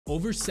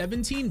Over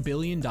 $17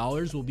 billion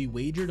will be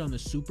wagered on the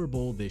Super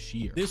Bowl this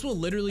year. This will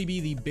literally be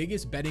the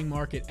biggest betting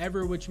market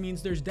ever, which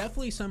means there's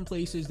definitely some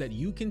places that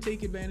you can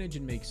take advantage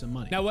and make some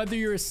money. Now, whether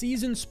you're a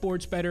seasoned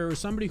sports bettor or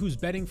somebody who's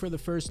betting for the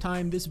first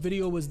time, this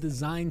video was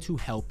designed to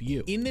help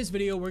you. In this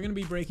video, we're going to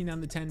be breaking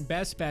down the 10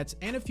 best bets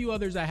and a few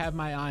others I have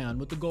my eye on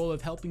with the goal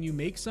of helping you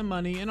make some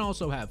money and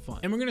also have fun.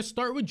 And we're going to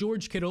start with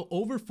George Kittle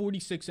over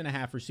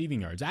 46.5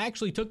 receiving yards. I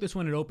actually took this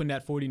one, it opened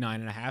at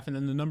 49.5, and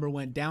then the number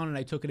went down and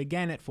I took it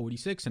again at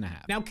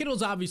 46.5. Now,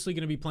 Kittle's obviously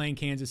going to be playing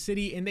Kansas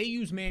City, and they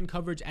use man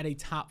coverage at a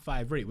top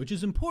 5 rate, which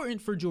is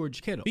important for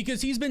George Kittle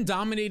because he's been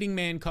dominating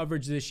man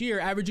coverage this year,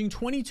 averaging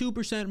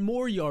 22%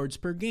 more yards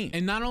per game.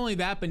 And not only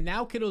that, but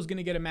now Kittle's going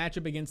to get a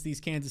matchup against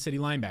these Kansas City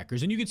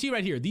linebackers. And you can see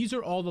right here, these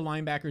are all the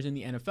linebackers in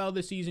the NFL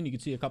this season. You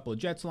can see a couple of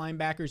Jets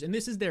linebackers, and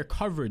this is their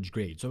coverage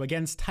grade. So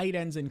against tight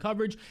ends in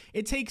coverage,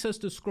 it takes us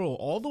to scroll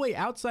all the way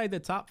outside the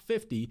top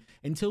 50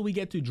 until we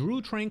get to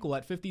Drew Tranquil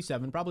at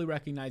 57, probably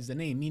recognize the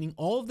name, meaning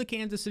all of the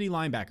Kansas City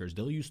linebackers,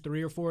 they'll use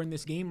 3 or 4 in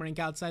this game, rank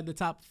outside the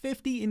top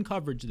 50 in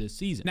coverage this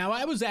season. Now,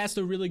 I was asked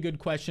a really good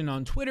question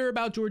on Twitter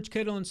about George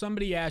Kittle, and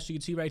somebody asked, you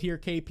can see right here,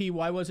 KP,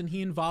 why wasn't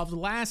he involved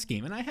last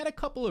game? And I had a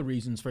couple of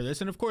reasons for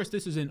this, and of course,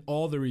 this isn't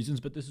all the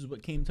reasons, but this is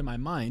what came to my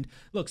mind.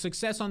 Look,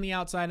 success on the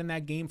outside in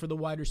that game for the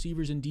wide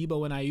receivers in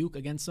Debo and Ayuk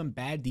against some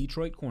bad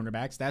Detroit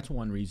cornerbacks, that's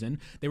one reason.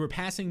 They were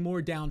passing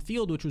more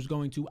downfield, which was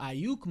going to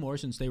Ayuk more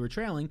since they were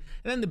trailing.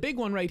 And then the big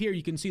one right here,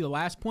 you can see the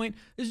last point,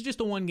 this is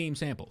just a one-game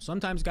sample.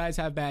 Sometimes guys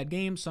have bad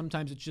games,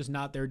 sometimes it's just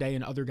not their day,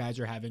 and other guys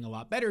are having a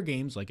lot better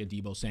games, like a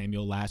Deebo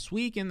Samuel last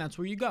week, and that's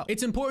where you go.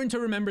 It's important to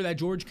remember that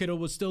George Kittle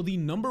was still the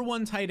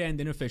 #1 tight end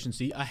in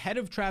efficiency, ahead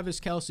of Travis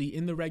Kelce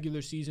in the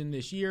regular season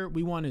this year.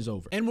 We want his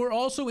over. And we're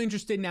also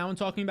interested now in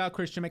talking about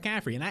Christian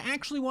McCaffrey, and I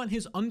actually want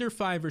his under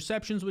 5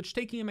 receptions, which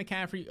taking a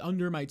McCaffrey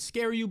under might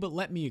scare you, but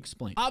let me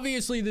explain.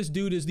 Obviously, this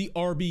dude is the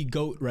RB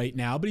GOAT right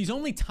now, but he's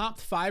only top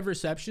 5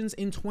 receptions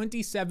in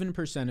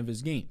 27% of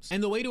his games.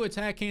 And the way to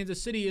attack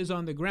Kansas City is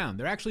on the ground.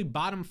 They're actually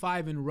bottom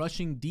 5 in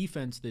rushing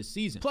defense this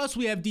season. Plus,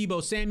 we have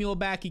Deebo Samuel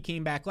back. He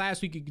came back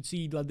last week. You could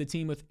see he led the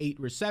team with 8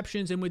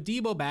 receptions. And with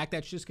Deebo back,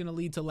 that's just going to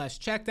lead to less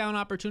check down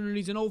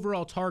opportunities and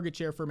overall target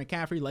share for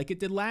McCaffrey, like it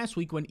did last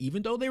week when,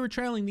 even though they were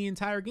trailing the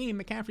entire game,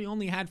 McCaffrey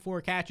only had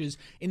 4 catches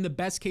in the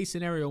best case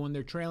scenario when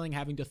they're trailing,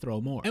 having to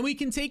throw more. And we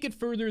can take it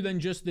further than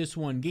just this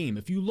one game.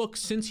 If you look,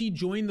 since he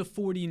joined the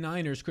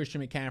 49ers,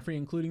 Christian McCaffrey,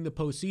 including the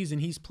postseason,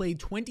 he's played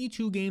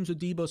 22 games with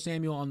Deebo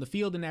Samuel on the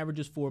field and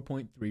averages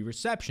 4.3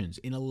 receptions.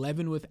 In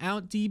 11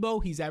 without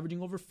Deebo, he's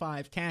averaging over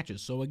 5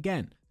 catches. So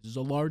again, this is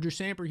a larger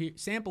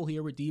sample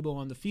here with Deebo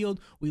on the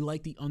field. We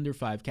like the under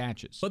 5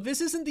 catches. But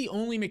this isn't the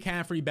only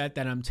McCaffrey bet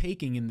that I'm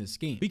taking in this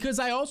game, because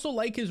I also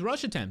like his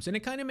rush attempts, and it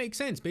kind of makes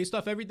sense based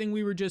off everything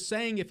we were just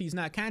saying. If he's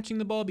not catching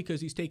the ball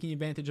because he's taking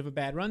advantage of a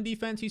bad run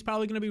defense, he's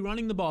probably going to be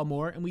running the ball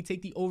more, and we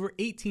take the over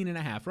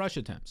 18.5 rush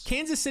attempts.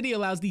 Kansas City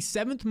allows the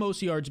 7th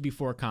most yards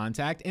before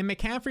contact, and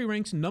McCaffrey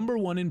ranks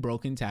 #1 in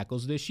broken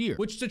tackles this year,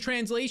 which the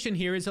translation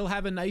here is he'll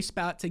have a nice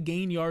spot to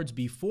gain yards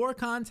before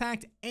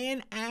contact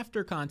and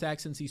after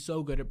contact since he's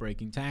so good at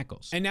breaking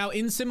tackles. And now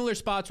in similar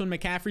spots when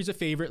McCaffrey's a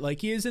favorite, like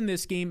he is in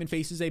this game, and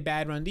faces a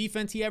bad run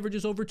defense, he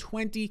averages over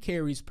 20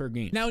 carries per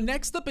game. Now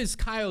next up is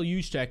Kyle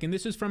Juszczyk, and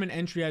this is from an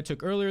entry I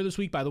took earlier this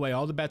week. By the way,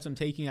 all the bets I'm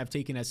taking, I've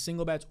taken as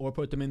single bets or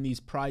put them in these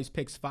Prize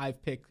Picks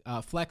 5-pick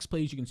flex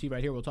plays. You can see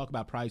right here, we'll talk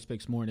about Prize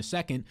Picks more in a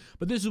second,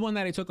 but this is one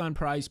that I took on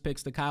Prize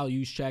Picks, the Kyle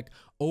Juszczyk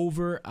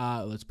over,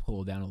 let's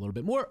pull down a little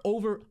bit more,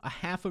 over a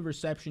half a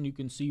reception, you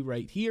can see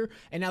right here.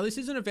 And now this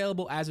isn't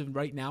available as of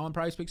right now on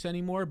Prize Picks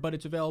anymore, but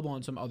it's available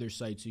on some other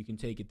sites, so you can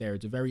take it there.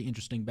 It's a very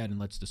interesting bet, and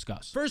let's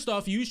discuss. First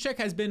off, Juszczyk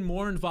has been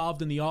more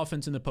involved in the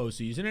offense in the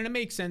postseason, and it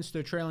makes sense.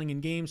 They're trailing in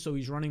games, so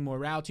he's running more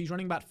routes. He's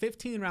running about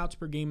 15 routes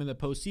per game in the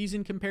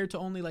postseason compared to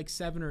only like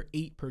 7 or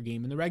 8 per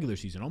game in the regular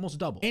season, almost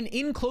double. And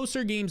in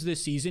closer games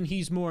this season,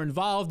 he's more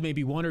involved,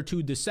 maybe 1 or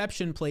 2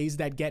 deception plays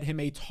that get him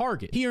a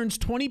target. He earns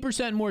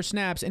 20% more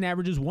snaps and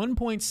averages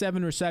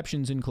 1.7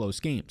 receptions in close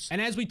games. And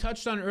as we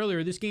touched on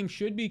earlier, this game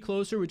should be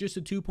closer with just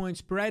a 2-point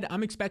spread.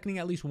 I'm expecting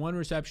at least 1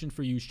 reception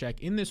for Juszczyk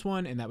in this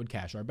one, and that would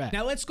cash our bet.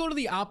 Now let's go to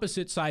the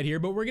opposite side here,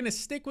 but we're going to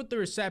stick with the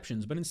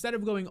receptions. But instead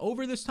of going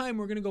over this time,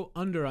 we're going to go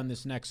under on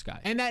this next guy.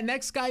 And that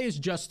next guy is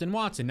Justin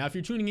Watson. Now, if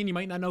you're tuning in, you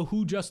might not know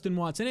who Justin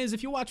Watson is.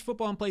 If you watch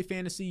football and play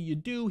fantasy, you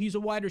do. He's a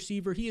wide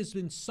receiver. He has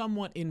been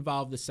somewhat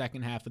involved the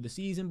second half of the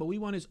season, but we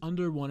want his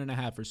under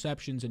 1.5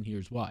 receptions, and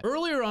here's why.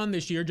 Earlier on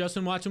this year,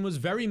 Justin Watson was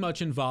very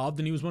much involved,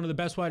 and he was one of the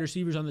best wide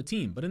receivers on the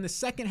team. But in the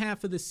second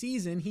half of the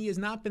season, he has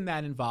not been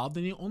that involved,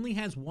 and he only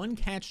has 1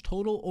 catch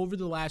total over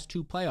the last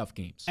 2 playoff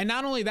games. And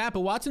not only that, but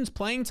Watson's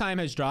playing time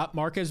has dropped.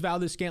 Marquez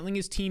Valdes-Scantling,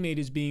 his teammate,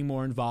 is being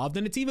more involved,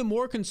 and it's even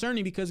more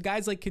concerning because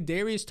guys like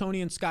Kadarius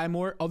Toney and Sky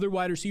Moore, other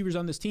wide receivers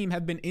on this team,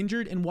 have been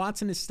injured, and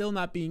Watson is still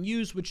not being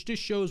used, which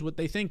just shows what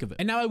they think of it.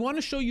 And now I want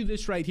to show you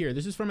this right here.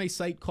 This is from a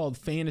site called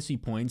Fantasy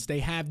Points. They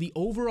have the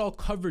overall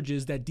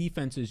coverages that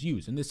defenses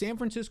use. And the San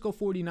Francisco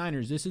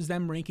 49ers, this is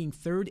them ranking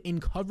 3rd in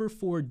cover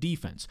 4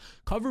 defense.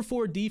 Cover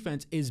 4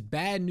 defense is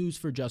bad news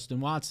for Justin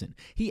Watson.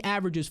 He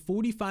averages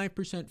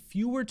 45%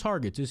 fewer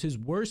targets, is his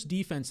worst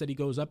defense that he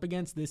goes up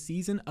against this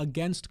season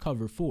against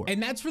cover 4.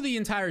 And that's for the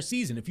entire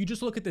season. If you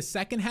just look at the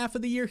second half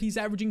of the year, he's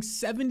averaging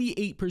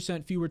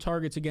 78% fewer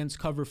targets against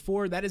cover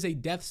 4. That is a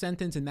death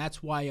sentence, and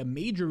that's why a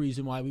major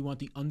reason why we want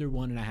the under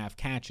 1.5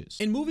 catches.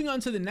 And moving on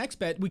to the next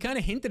bet, we kind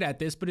of hinted at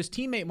this, but his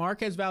teammate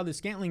Marquez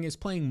Valdes-Scantling is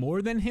playing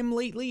more than him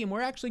lately, and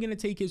we're actually going to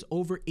take his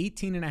over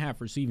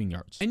 18.5 receiving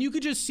yards. And you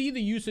could just see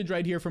the usage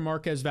right here for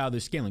Marquez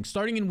Valdes-Scantling.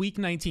 Starting in week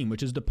 19,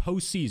 which is the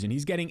postseason,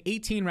 he's getting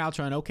 18 routes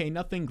run. Okay,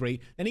 nothing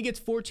great. Then he gets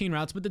 14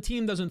 routes, but the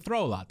team doesn't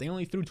throw a lot. They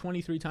only threw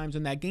 23 times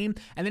in that game.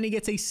 And then he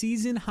gets a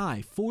season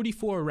high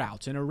 44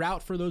 routes. And a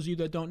route, for those of you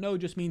that don't know,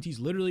 just means he's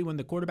literally, when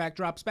the quarterback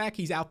drops back,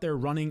 he's out there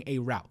running a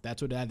route.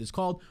 That's what that is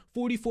called.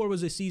 44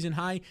 was a season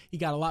high. He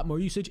got a lot more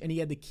usage, and he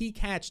had the key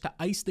catch to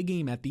ice the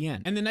game at the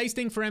end. And the nice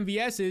thing for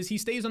MVS is he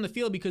stays on the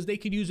field because they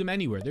could use him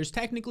anywhere. There's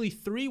technically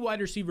 3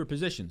 wide receiver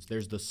positions.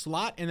 There's the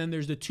slot, and then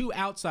there's the 2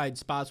 outside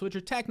spots, which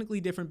are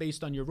technically different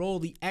based on your role,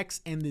 the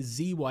X and the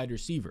Z wide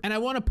receiver. And I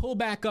want to pull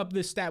back up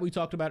this stat we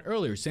talked about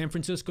earlier. San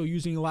Francisco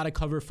using a lot of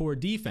cover 4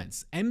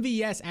 defense.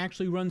 MVS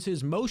actually runs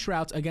his most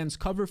routes against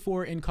cover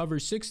 4 and cover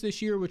 6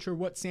 this year, which are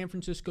what San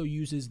Francisco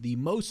uses the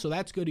most. So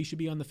that's good. He should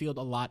be on the field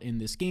a lot in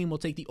this game. We'll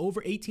take the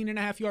over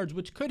 18.5 yards,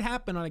 which could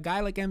happen on a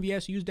guy like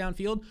MVS used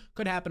downfield,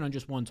 could happen on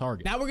just one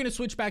target. Now we're going to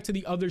switch back to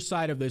the other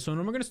side of this one,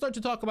 and we're going to start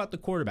to talk about the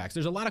quarterbacks.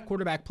 There's a lot of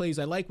quarterback plays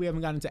I like. We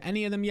haven't gotten into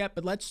any of them yet,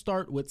 but let's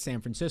start with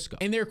San Francisco.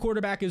 And their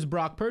quarterback is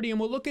Brock Purdy, and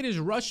we'll look at his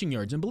rushing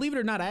yards. And believe it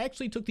or not, I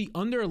actually took the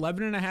under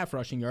 11.5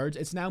 rushing yards.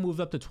 It's now moved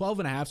up to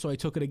 12.5, so I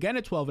took it again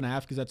at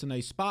 12.5 because that's a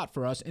nice spot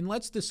for us. And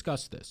let's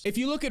discuss this. If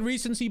you look at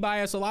recency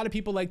bias, a lot of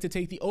people like to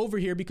take the over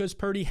here because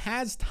Purdy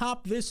has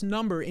topped this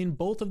number in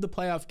both of the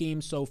playoff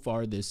games so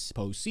far this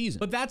postseason.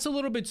 But that's a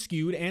little bit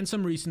skewed and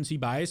some recency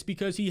bias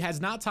because he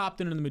has not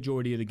topped it in the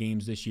majority of the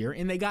games this year,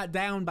 and they got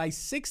down by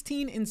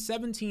 16 and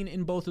 17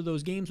 in both of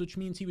those games, which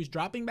means he was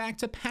dropping back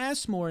to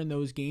pass more in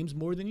those games,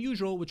 more than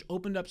usual, which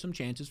opened up some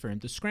chances for him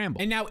to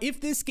scramble. And now if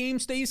this game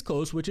stays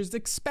close, which is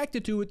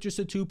expected to with just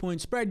a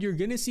 2-point spread, you're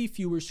going to see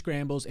fewer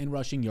scrambles and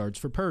rushing yards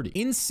for Purdy.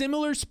 In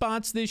similar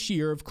spots this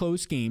year of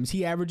close games,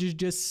 he averages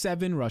just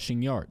 7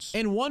 rushing yards.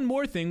 And one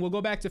more thing, we'll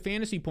go back to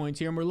fantasy points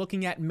here, and we're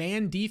looking at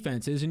man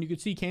defenses, and you can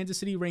see Kansas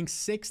City ranks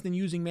 6th in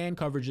using man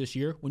coverage this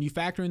year. When you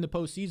factor in the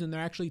postseason,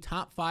 they're actually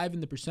top 5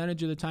 in the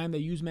percentage of the time they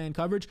use man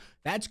coverage.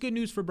 That's good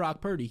news for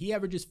Brock Purdy. He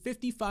averages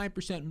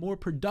 55% more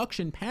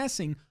production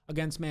passing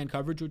against man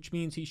coverage, which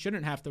means he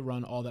shouldn't have to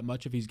run all that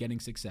much if he's getting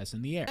success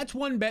in the air. That's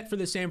one bet for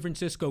the San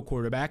Francisco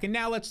quarterback. And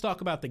now let's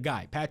talk about the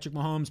guy. Patrick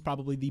Mahomes,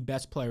 probably the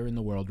best player in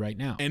the world right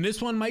now. And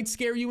this one might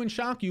scare you and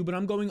shock you, but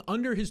I'm going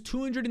under his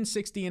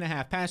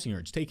 260.5 passing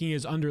yards. Taking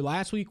his under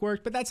last week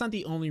worked, but that's not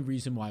the only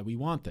reason why we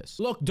want this.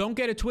 Look, don't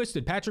get it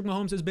twisted. Patrick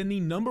Mahomes has been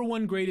the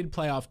 #1 graded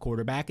playoff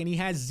quarterback, and he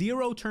has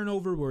 0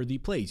 turnover-worthy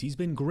plays. He's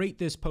been great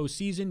this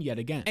postseason yet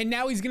again. And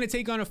now he's going to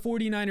take on a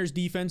 49ers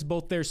defense,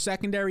 both their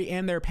secondary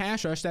and their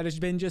pass rush, that has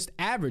been just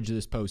average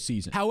this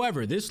postseason.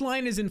 However, this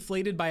line is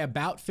inflated by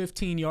about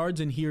 15 yards,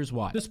 and here's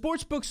why. The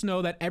sportsbooks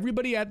know that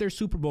everybody at their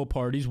Super Bowl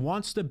parties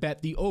wants to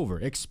bet the over,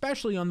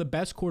 especially on the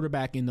best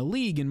quarterback in the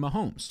league in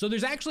Mahomes. So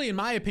there's actually, in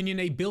my opinion,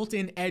 a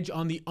built-in edge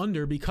on the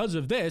under because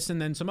of this,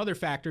 and then some other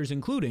factors,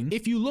 including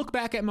if you look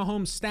back at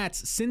Mahomes'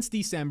 stats since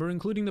December,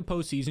 including the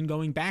postseason,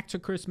 going back to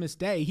Christmas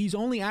Day, he's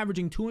only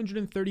averaging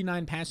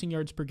 239 passing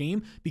yards per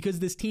game because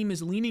this team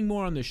is leaning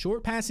more on the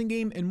short passing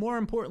game and, more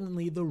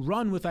importantly, the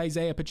run with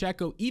Isaiah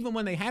Pacheco. Even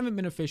when they haven't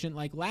been efficient,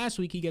 like last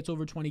week, he gets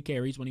over 20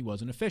 carries when he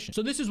wasn't efficient.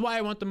 So this is why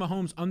I want the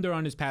Mahomes under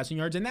on his passing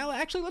yards. And now,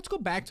 actually, let's go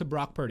back to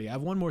Brock Purdy. I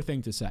have one more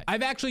thing to say.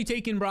 I've actually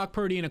taken Brock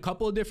Purdy in a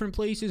couple of different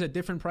places at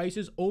different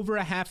prices, over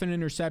a half an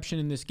interception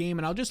in this game,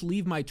 and I'll just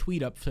leave my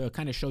tweet up to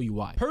kind of show you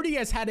why. Purdy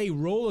has had a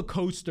roller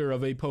coaster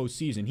of a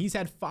postseason. He's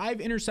had 5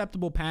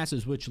 interceptable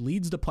passes, which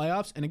leads the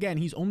playoffs, and again,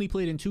 he's only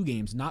played in 2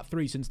 games, not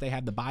 3 since they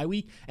had the bye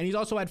week, and he's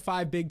also had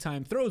 5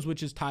 big-time throws,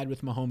 which is tied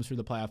with Mahomes for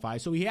the playoff eye.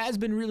 So he has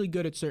been really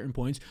good at certain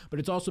points, but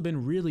it's also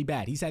been really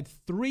bad. He's had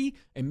 3,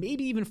 and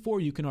maybe even 4,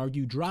 you can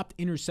argue, dropped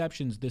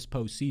interceptions this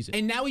postseason.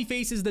 And now he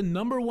faces the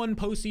 #1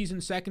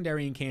 postseason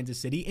secondary in Kansas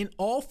City, and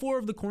all 4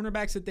 of the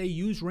cornerbacks that they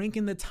use rank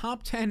in the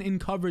top 10 in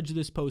coverage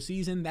this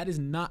postseason. That is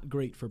not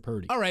great for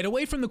Purdy. All right,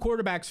 away from the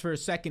quarterbacks for a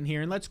second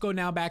here, and let's go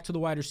now back to the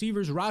wide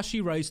receivers.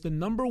 Rashee Rice, the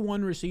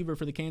 #1 receiver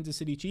for the Kansas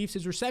City Chiefs,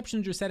 his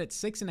receptions are set at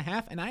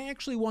 6.5, and I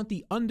actually want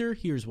the under.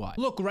 Here's why.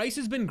 Look, Rice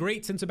has been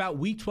great since about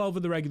week 12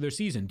 of the regular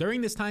season.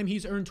 During this time,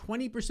 he's earned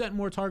 20%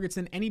 more targets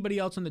than anybody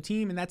else on the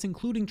team, and that's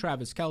including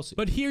Travis Kelce.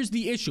 But here's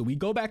the issue. We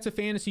go back to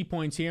fantasy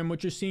points here, and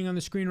what you're seeing on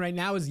the screen right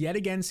now is yet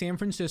again San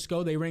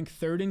Francisco. They rank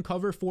 3rd in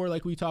cover 4,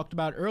 like we talked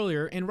about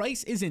earlier, and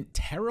Rice isn't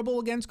terrible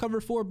against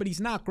cover 4, but he's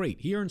not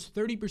great. He earns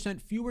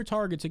 30% fewer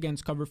targets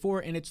against cover 4,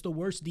 and it's the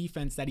worst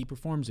defense that he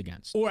performs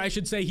against. Or I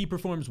should say he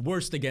performs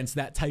worst against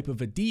that type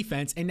of a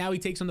defense, and now he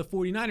takes on the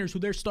 49ers, who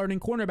their starting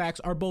cornerbacks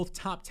are both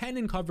top 10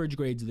 in coverage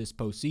grades this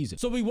postseason.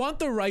 So we want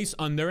the Rice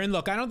under, and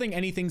look, I don't think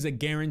anything's a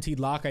guaranteed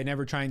lock. I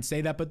never try and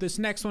say that, but this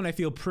next one I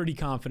feel pretty pretty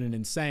confident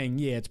in saying,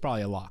 yeah, it's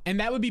probably a lock. And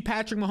that would be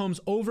Patrick Mahomes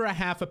over a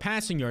half a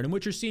passing yard. And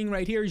what you're seeing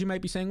right here is you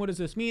might be saying, what does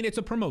this mean? It's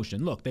a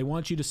promotion. Look, they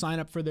want you to sign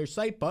up for their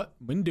site, but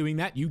when doing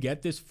that, you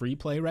get this free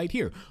play right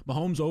here.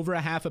 Mahomes over a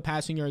half a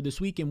passing yard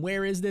this week. And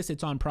where is this?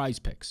 It's on Prize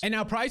Picks. And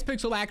now Prize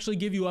Picks will actually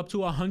give you up to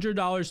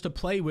 $100 to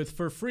play with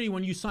for free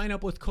when you sign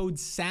up with code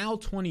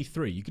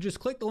SAL23. You can just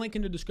click the link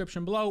in the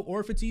description below,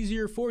 or if it's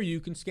easier for you, you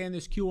can scan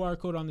this QR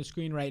code on the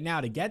screen right now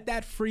to get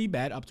that free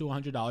bet up to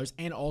 $100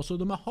 and also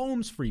the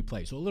Mahomes free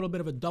play. So a little bit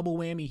of a double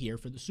whammy here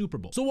for the Super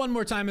Bowl. So one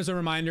more time as a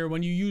reminder,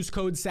 when you use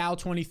code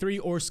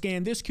SAL23 or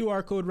scan this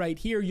QR code right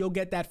here, you'll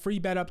get that free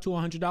bet up to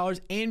 $100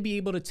 and be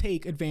able to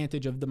take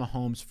advantage of the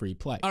Mahomes free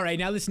play. All right,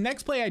 now this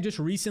next play I just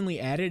recently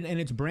added, and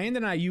it's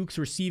Brandon Aiyuk's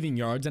receiving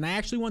yards, and I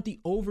actually want the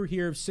over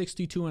here of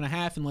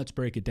 62.5, and let's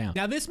break it down.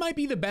 Now this might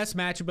be the best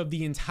matchup of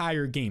the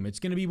entire game. It's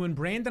going to be when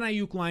Brandon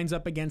Aiyuk lines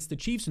up against the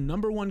Chiefs'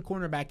 #1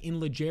 cornerback in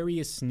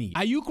L'Jarius Sneed.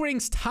 Aiyuk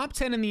ranks top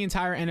 10 in the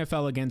entire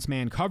NFL against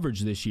man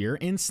coverage this year,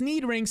 and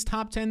Sneed ranks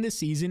top 10 this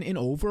season in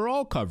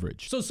overall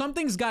coverage. So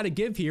something's got to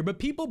give here, but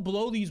people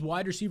blow these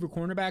wide receiver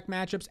cornerback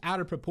matchups out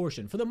of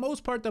proportion. For the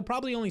most part, they'll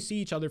probably only see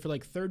each other for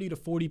like 30 to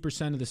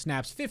 40% of the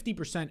snaps,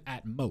 50%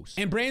 at most.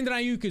 And Brandon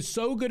Aiyuk is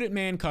so good at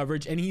man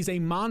coverage, and he's a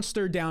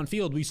monster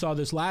downfield. We saw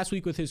this last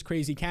week with his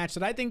crazy catch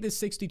that I think this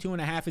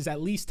 62.5 is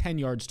at least 10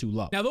 yards too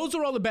low. Now, those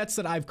are all the bets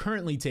that I've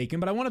currently taken,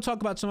 but I want to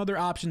talk about some other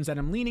options that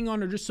I'm leaning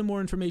on, or just some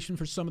more information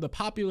for some of the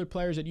popular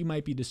players that you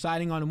might be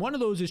deciding on. And one of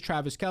those is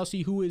Travis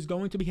Kelce, who is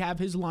going to have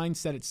his line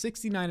set at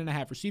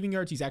 69.5 receiving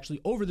yards. He's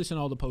actually over this in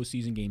all the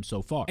postseason games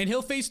so far. And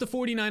he'll face the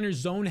 49ers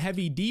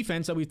zone-heavy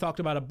defense that we've talked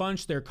about a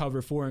bunch, their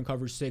cover 4 and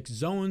cover 6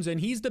 zones, and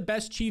he's the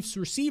best Chiefs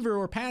receiver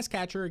or pass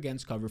catcher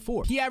against cover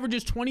 4. He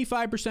averages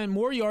 25%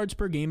 more yards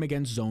per game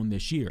against zone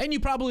this year. And you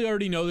probably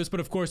already know this, but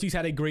of course he's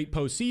had a great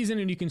postseason,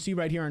 and you can see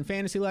right here on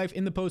Fantasy Life,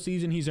 in the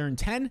postseason, he's earned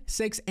 10,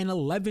 6, and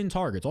 11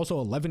 targets. Also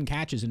 11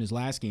 catches in his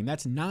last game.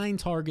 That's 9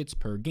 targets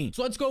per game.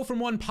 So let's go from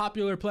one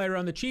popular player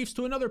on the Chiefs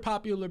to another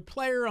popular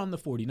player on the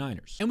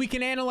 49ers. And we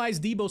can analyze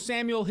Deebo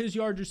Samuel. His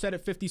yards are set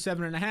at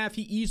 57.5.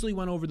 He easily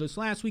went over this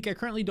last week. I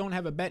currently don't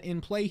have a bet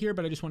in play here,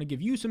 but I just want to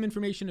give you some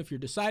information if you're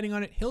deciding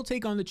on it. He'll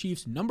take on the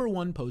Chiefs'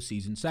 #1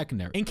 postseason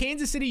secondary. And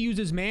Kansas City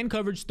uses man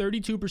coverage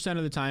 32%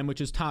 of the time,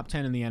 which is top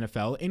 10 in the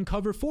NFL, and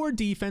cover 4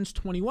 defense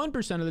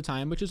 21% of the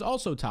time, which is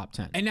also top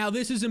 10. And now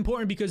this is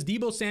important because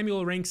Deebo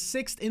Samuel ranks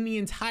 6th in the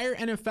entire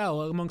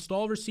NFL amongst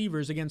all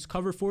receivers against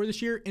cover 4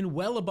 this year, and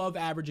well above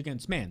average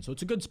against man. So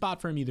it's a good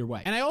spot for him either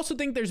way. And I also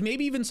think there's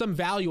maybe even some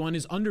value on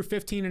his under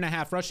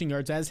 15.5 rushing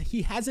yards, as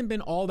he hasn't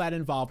been all that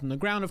involved on the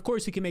ground. Of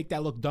course, he can make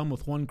that look dumb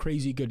with one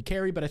crazy good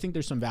carry, but I think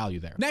there's some value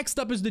there. Next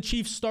up is the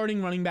Chiefs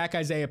starting running back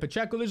Isaiah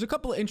Pacheco. There's a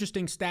couple of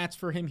interesting stats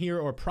for him here,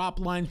 or prop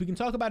lines. We can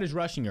talk about his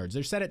rushing yards.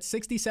 They're set at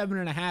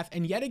 67.5,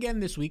 and yet again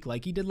this week,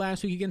 like he did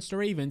last week against the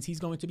Ravens, he's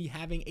going to be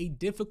having a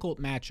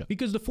difficult matchup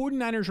because the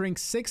 49ers rank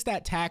 6th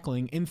at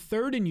tackling and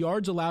 3rd in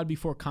yards allowed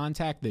before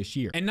contact this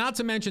year. And not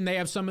to mention, they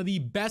have some of the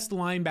best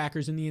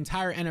linebackers in the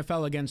entire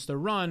NFL against the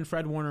run.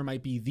 Fred Warner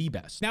might be the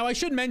best. Now, I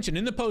should mention,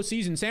 in the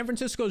postseason, San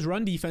Francisco's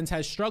run defense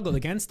has struggled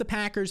against the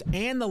Packers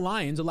and the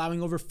Lions,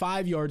 allowing over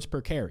 5 yards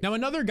per carry. Now,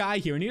 another guy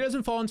here, and he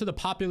doesn't fall into the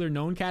popular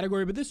known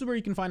category, but this is where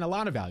you can find a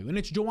lot of value, and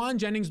it's Jauan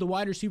Jennings, the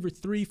wide receiver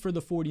 3 for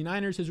the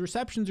 49ers. His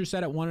receptions are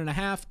set at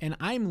 1.5, and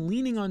I'm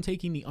leaning on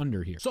taking the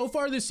under here. So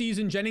far this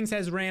season, Jennings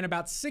has ran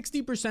about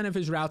 60% of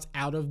his routes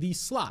out of the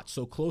slot,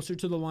 so closer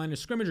to the line of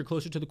scrimmage or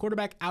closer to the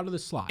quarterback, out of the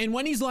slot. And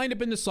when he's lined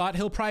up in the slot,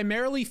 he'll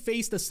primarily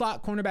face the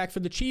slot cornerback for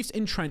the Chiefs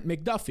in Trent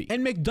McDuffie.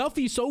 And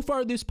McDuffie, so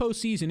far this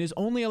postseason, is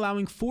only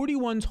allowing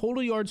 41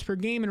 total yards per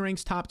game and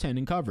ranks top 10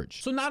 in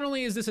coverage. So not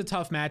only is this a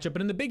tough matchup,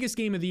 but in the biggest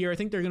game of the year, I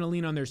think they're going to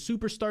lean on their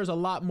superstars a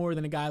lot more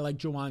than a guy like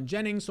Jauan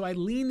Jennings, so I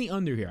lean the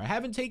under here. I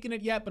haven't taken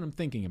it yet, but I'm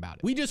thinking about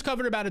it. We just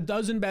covered about a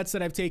dozen bets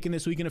that I've taken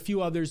this week and a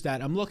few others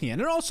that I'm looking at.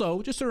 And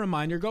also, just a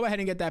reminder, go ahead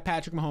and get that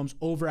Patrick Mahomes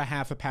over a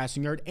half a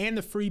passing yard and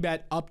the free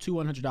bet up to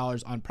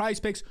 $100 on Prize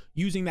Picks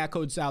using that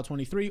code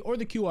SAL23 or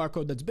the QR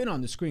code that's been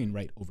on the screen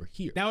right over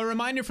here. Now, a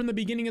reminder from the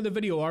beginning of the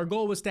video, our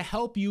goal was to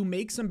help you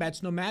make some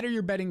bets no matter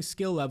your betting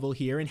skill level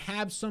here and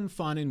have some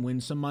fun and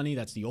win some money.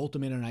 That's the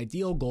ultimate and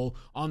ideal goal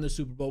on the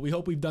Super Bowl. We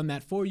hope we've done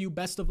that for you.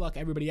 Best of luck,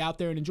 everybody out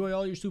there, and enjoy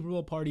all your Super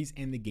Bowl parties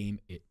and the game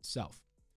itself.